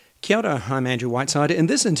Kia ora, I'm Andrew Whiteside. In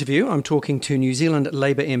this interview, I'm talking to New Zealand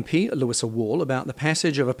Labour MP Louisa Wall about the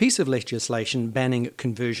passage of a piece of legislation banning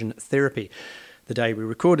conversion therapy. The day we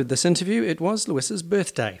recorded this interview, it was Louisa's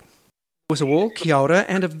birthday. Louisa Wall, kia ora,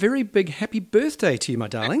 and a very big happy birthday to you, my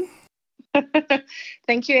darling.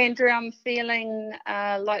 Thank you, Andrew. I'm feeling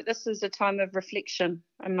like this is a time of reflection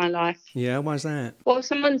in my life. Yeah, why's that? Well,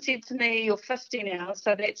 someone said to me, you're 50 now,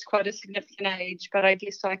 so that's quite a significant age, but I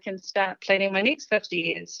guess I can start planning my next 50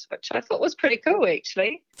 years, which I thought was pretty cool,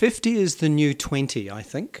 actually. 50 is the new 20, I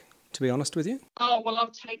think, to be honest with you. Oh, well,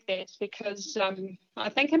 I'll take that because I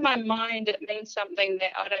think in my mind it means something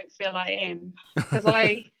that I don't feel I am. Because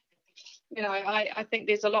I think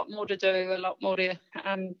there's a lot more to do, a lot more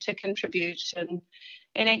to contribute, and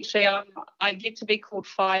actually I get to be called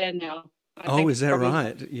fire now. Is that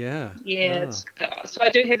right? Yeah. Yeah. Oh. So I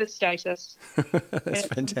do have a status. That's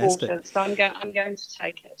fantastic. Important, so I'm going to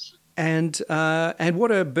take it. And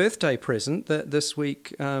what a birthday present that this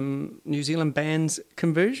week New Zealand bans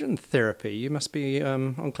conversion therapy. You must be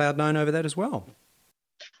on cloud nine over that as well.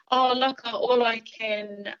 Oh, look, all I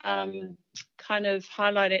can kind of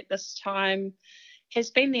highlight at this time has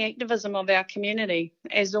been the activism of our community,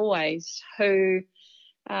 as always, who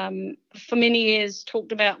for many years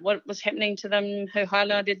talked about what was happening to them, who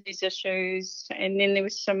highlighted these issues. And then there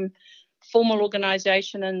was some formal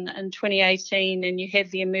organisation in 2018, and you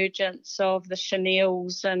had the emergence of the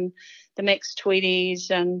Chanels and the Max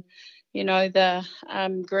Tweedies and,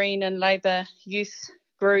 the Green and Labour youth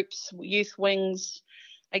groups, youth wings,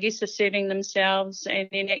 I guess, asserting themselves, and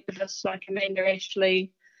then activists like Amanda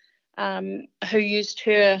Ashley, who used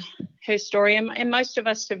her story. And most of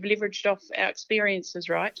us have leveraged off our experiences,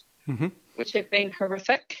 right, which have been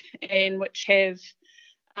horrific and which have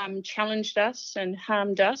challenged us and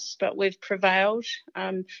harmed us, but we've prevailed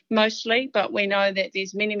mostly. But we know that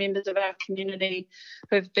there's many members of our community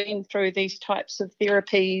who've been through these types of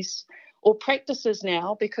therapies or practices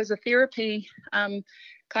now, because a therapy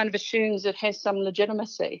kind of assumes it has some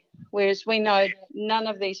legitimacy, whereas we know that none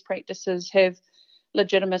of these practices have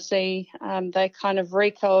legitimacy. They kind of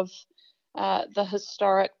reek of the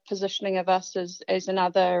historic positioning of us as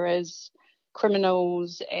another, as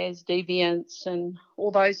criminals, as deviants, and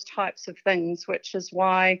all those types of things, which is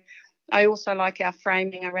why I also like our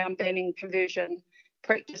framing around banning conversion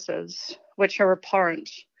practices, which are abhorrent,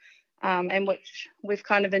 and which we've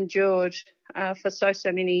kind of endured for so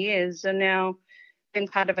many years, and now been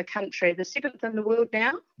part of a country, the seventh in the world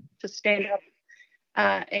now, to stand up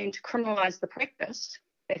and to criminalise the practice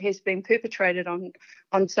that has been perpetrated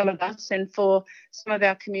on some of us, and for some of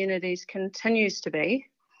our communities continues to be,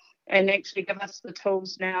 and actually give us the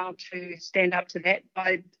tools now to stand up to that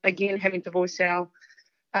by, again, having to voice our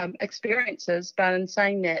experiences. But in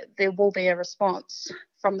saying that, there will be a response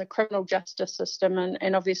from the criminal justice system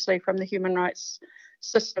and obviously from the human rights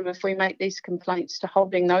system if we make these complaints, to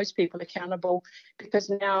holding those people accountable, because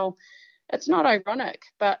now it's not ironic,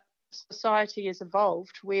 but society has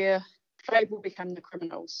evolved where they will become the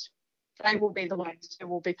criminals. They will be the ones who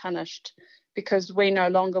will be punished, because we no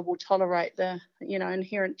longer will tolerate the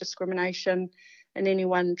inherent discrimination and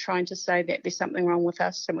anyone trying to say that there's something wrong with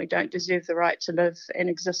us and we don't deserve the right to live and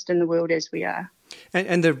exist in the world as we are.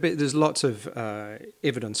 And there's lots of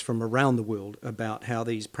evidence from around the world about how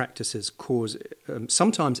these practices cause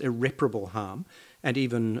sometimes irreparable harm and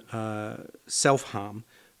even self-harm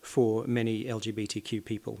for many LGBTQ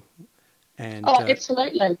people. And,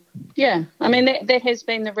 absolutely. Yeah. I mean, that has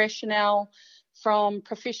been the rationale from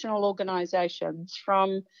professional organisations,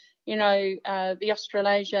 from the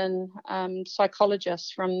Australasian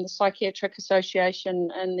psychologists, from the Psychiatric Association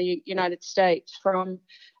in the United States, from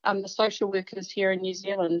the social workers here in New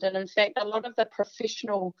Zealand. And in fact, a lot of the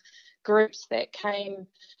professional groups that came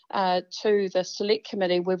to the Select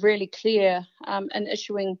Committee were really clear in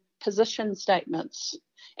issuing position statements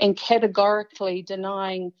and categorically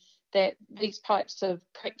denying that these types of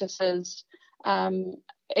practices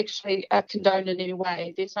actually are condoned in any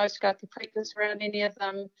way. There's no scope of practice around any of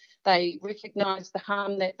them. They recognise the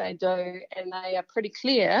harm that they do, and they are pretty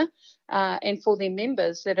clear, and for their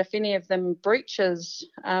members, that if any of them breaches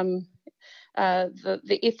the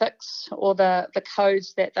ethics or the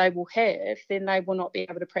codes that they will have, then they will not be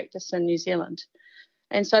able to practice in New Zealand.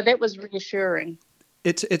 And so that was reassuring.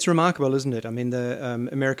 It's remarkable, isn't it? I mean, the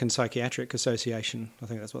American Psychiatric Association, I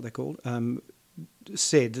think that's what they're called,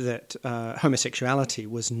 said that homosexuality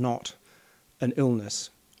was not an illness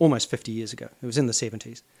almost 50 years ago. It was in the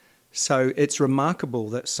 70s. So it's remarkable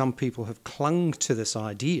that some people have clung to this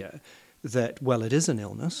idea that, well, it is an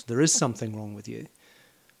illness, there is something wrong with you.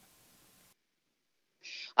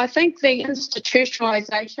 I think the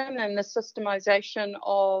institutionalisation and the systemisation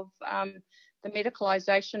of the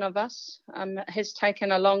medicalisation of us has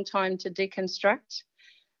taken a long time to deconstruct.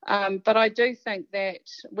 But I do think that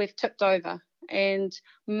we've tipped over, and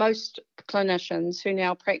most clinicians who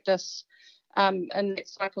now practice in that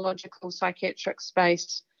psychological psychiatric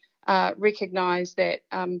space recognise that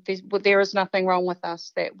there is nothing wrong with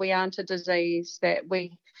us, that we aren't a disease, that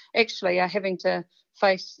we actually are having to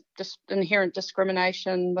face inherent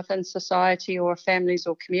discrimination within society or families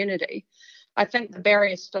or community. I think the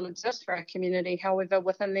barriers still exist for our community, however,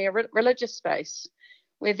 within their religious space,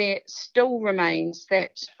 where there still remains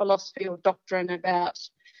that philosophy or doctrine about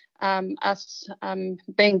us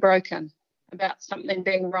being broken, about something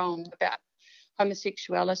being wrong, about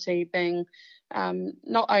homosexuality being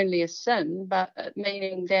not only a sin, but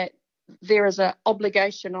meaning that there is an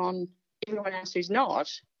obligation on everyone else who's not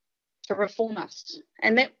to reform us.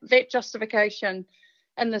 And that justification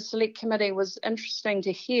in the select committee was interesting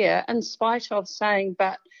to hear, in spite of saying,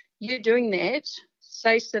 but you doing that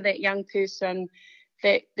says to that young person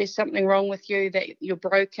that there's something wrong with you, that you're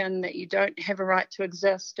broken, that you don't have a right to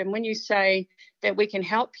exist. And when you say that we can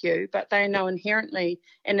help you, but they know inherently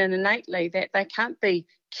and innately that they can't be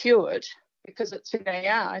cured because it's who they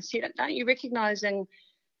are, I said, aren't you recognising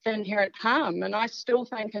the inherent harm? And I still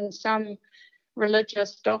think in some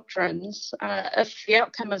religious doctrines, if the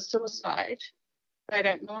outcome is suicide, they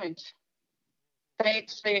don't mind. They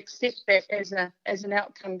actually accept that as an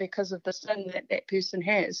outcome because of the sin that that person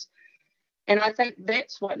has. And I think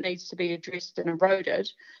that's what needs to be addressed and eroded,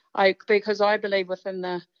 because I believe within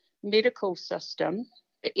the medical system,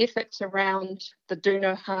 the ethics around the do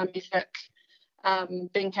no harm ethic,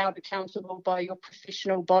 being held accountable by your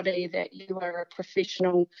professional body, that you are a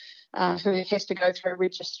professional who has to go through a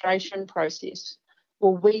registration process,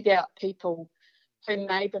 will weed out people who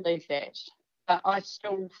may believe that. But I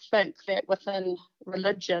still think that within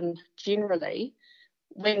religion generally,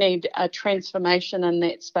 we need a transformation in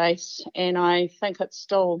that space, and I think it's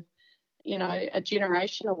still, a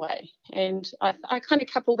generation away. And I kind of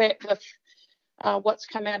couple that with what's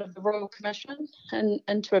come out of the Royal Commission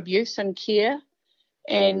into abuse and care,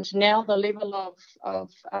 and now the level of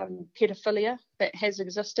paedophilia that has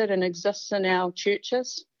existed and exists in our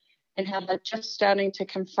churches, and how they're just starting to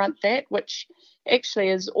confront that, which actually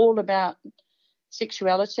is all about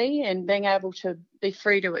sexuality and being able to be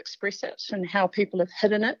free to express it, and how people have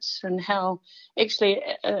hidden it, and how actually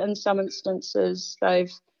in some instances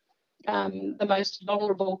they've the most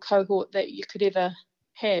vulnerable cohort that you could ever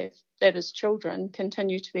have, that is children,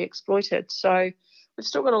 continue to be exploited. So we've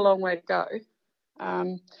still got a long way to go.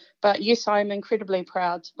 But yes, I'm incredibly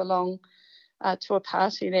proud to belong to a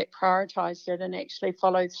party that prioritised it and actually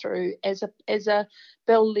followed through as a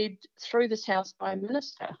bill led through this House by a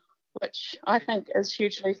minister, which I think is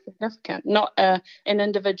hugely significant, not an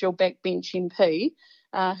individual backbench MP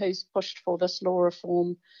who's pushed for this law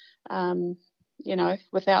reform,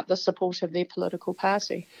 without the support of their political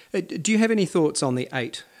party. Do you have any thoughts on the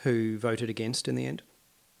 8 who voted against in the end?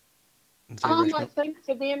 I think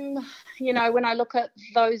for them, when I look at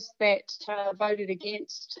those that voted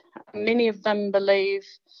against, many of them believe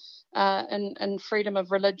in freedom of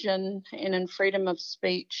religion and in freedom of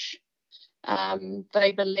speech.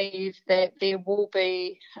 They believe that there will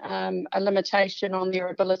be a limitation on their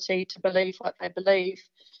ability to believe what they believe.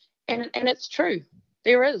 And it's true,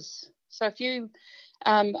 there is. So if you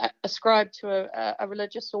ascribe to a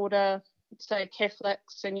religious order, say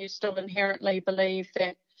Catholics, and you still inherently believe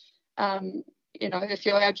that, if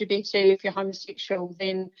you're LGBT, if you're homosexual,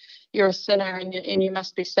 then you're a sinner and you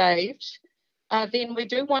must be saved, then we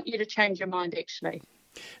do want you to change your mind, actually.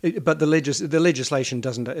 But the legislation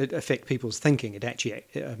doesn't affect people's thinking. It actually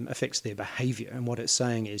affects their behaviour. And what it's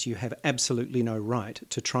saying is you have absolutely no right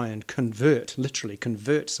to try and literally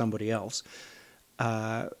convert somebody else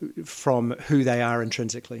from who they are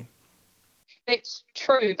intrinsically. That's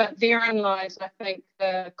true, but therein lies, I think,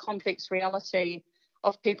 the complex reality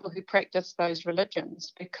of people who practice those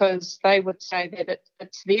religions, because they would say that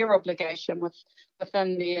it's their obligation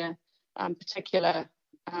within their particular,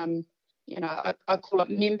 I call it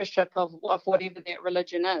membership of whatever that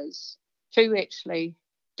religion is, to actually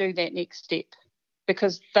do that next step,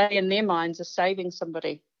 because they in their minds are saving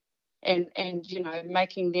somebody and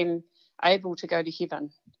making them able to go to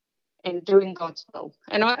heaven and doing God's will.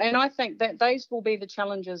 And I think that those will be the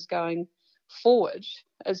challenges going forward,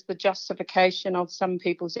 is the justification of some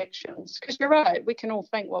people's actions. Because you're right, we can all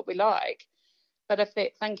think what we like, but if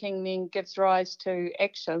that thinking then gives rise to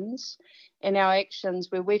actions, and our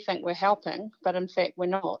actions where we think we're helping, but in fact we're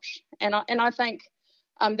not. And I think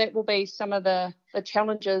that will be some of the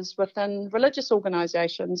challenges within religious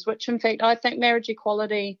organisations, which in fact I think marriage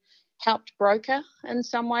equality helped broker in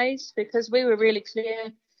some ways, because we were really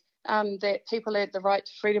clear that people had the right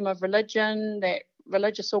to freedom of religion, that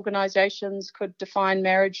religious organisations could define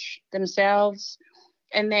marriage themselves,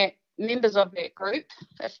 and that members of that group,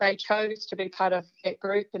 if they chose to be part of that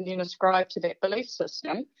group and then ascribe to that belief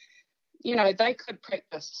system, they could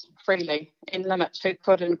practice freely and limit who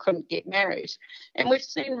could and couldn't get married. And we've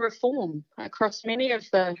seen reform across many of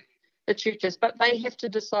the churches, but they have to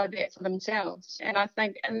decide that for themselves. And I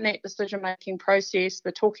think in that decision-making process,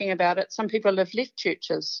 they're talking about it. Some people have left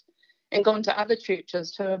churches and gone to other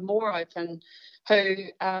churches who are more open, who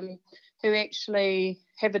actually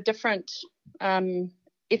have a different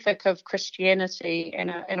ethic of Christianity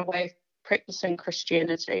and a way of practicing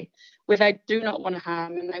Christianity, where they do not want to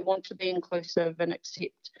harm and they want to be inclusive and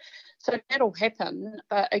accept. So that'll happen,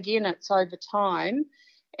 but again, it's over time.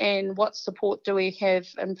 And what support do we have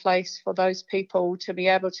in place for those people to be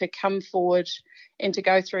able to come forward and to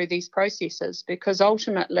go through these processes? Because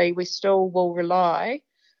ultimately we still will rely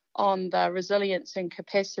on the resilience and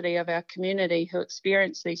capacity of our community who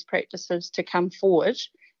experience these practices to come forward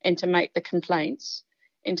and to make the complaints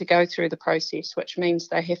and to go through the process, which means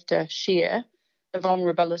they have to share the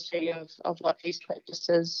vulnerability of what these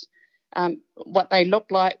practices, what they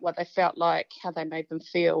looked like, what they felt like, how they made them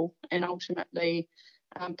feel, and ultimately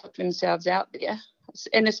put themselves out there.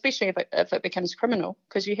 And especially if it becomes criminal,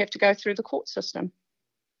 because you have to go through the court system.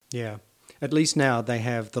 Yeah. At least now they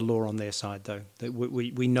have the law on their side, though. That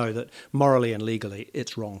we know that morally and legally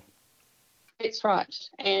it's wrong. That's right.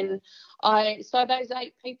 And so those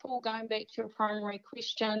 8 people, going back to your primary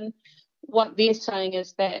question, what they're saying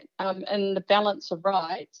is that in the balance of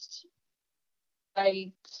rights,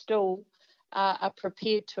 they still are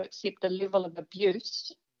prepared to accept a level of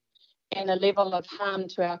abuse and a level of harm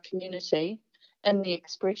to our community in the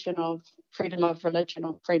expression of freedom of religion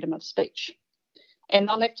or freedom of speech. And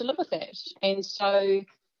they'll have to live with that. And so,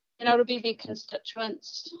 it'll be their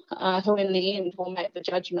constituents who in the end will make the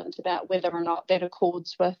judgment about whether or not that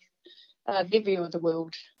accords with their view of the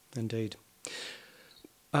world. Indeed.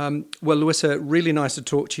 Well, Louisa, really nice to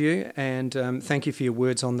talk to you, and thank you for your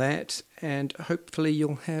words on that. And hopefully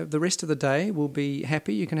you'll have the rest of the day will be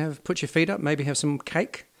happy. You can put your feet up, maybe have some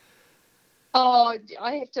cake. Oh,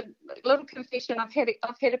 I have to. Little confession. I've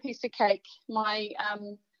had a piece of cake.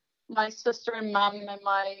 My sister and mum and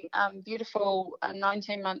my beautiful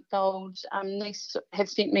 19-month-old niece have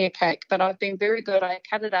sent me a cake, but I've been very good. I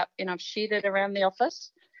cut it up and I've shared it around the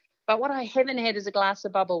office. But what I haven't had is a glass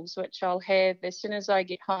of bubbles, which I'll have as soon as I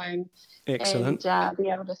get home. Excellent. And be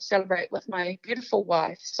able to celebrate with my beautiful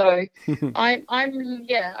wife. So I'm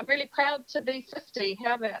really proud to be 50.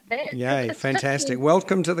 How about that? Yay, fantastic.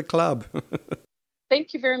 Welcome to the club.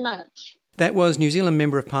 Thank you very much. That was New Zealand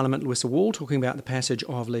Member of Parliament Louisa Wall talking about the passage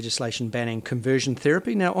of legislation banning conversion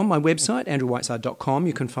therapy. Now, on my website, andrewwhiteside.com,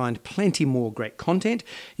 you can find plenty more great content.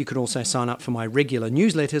 You can also sign up for my regular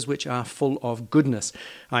newsletters, which are full of goodness.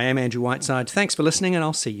 I am Andrew Whiteside. Thanks for listening, and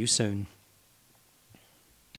I'll see you soon.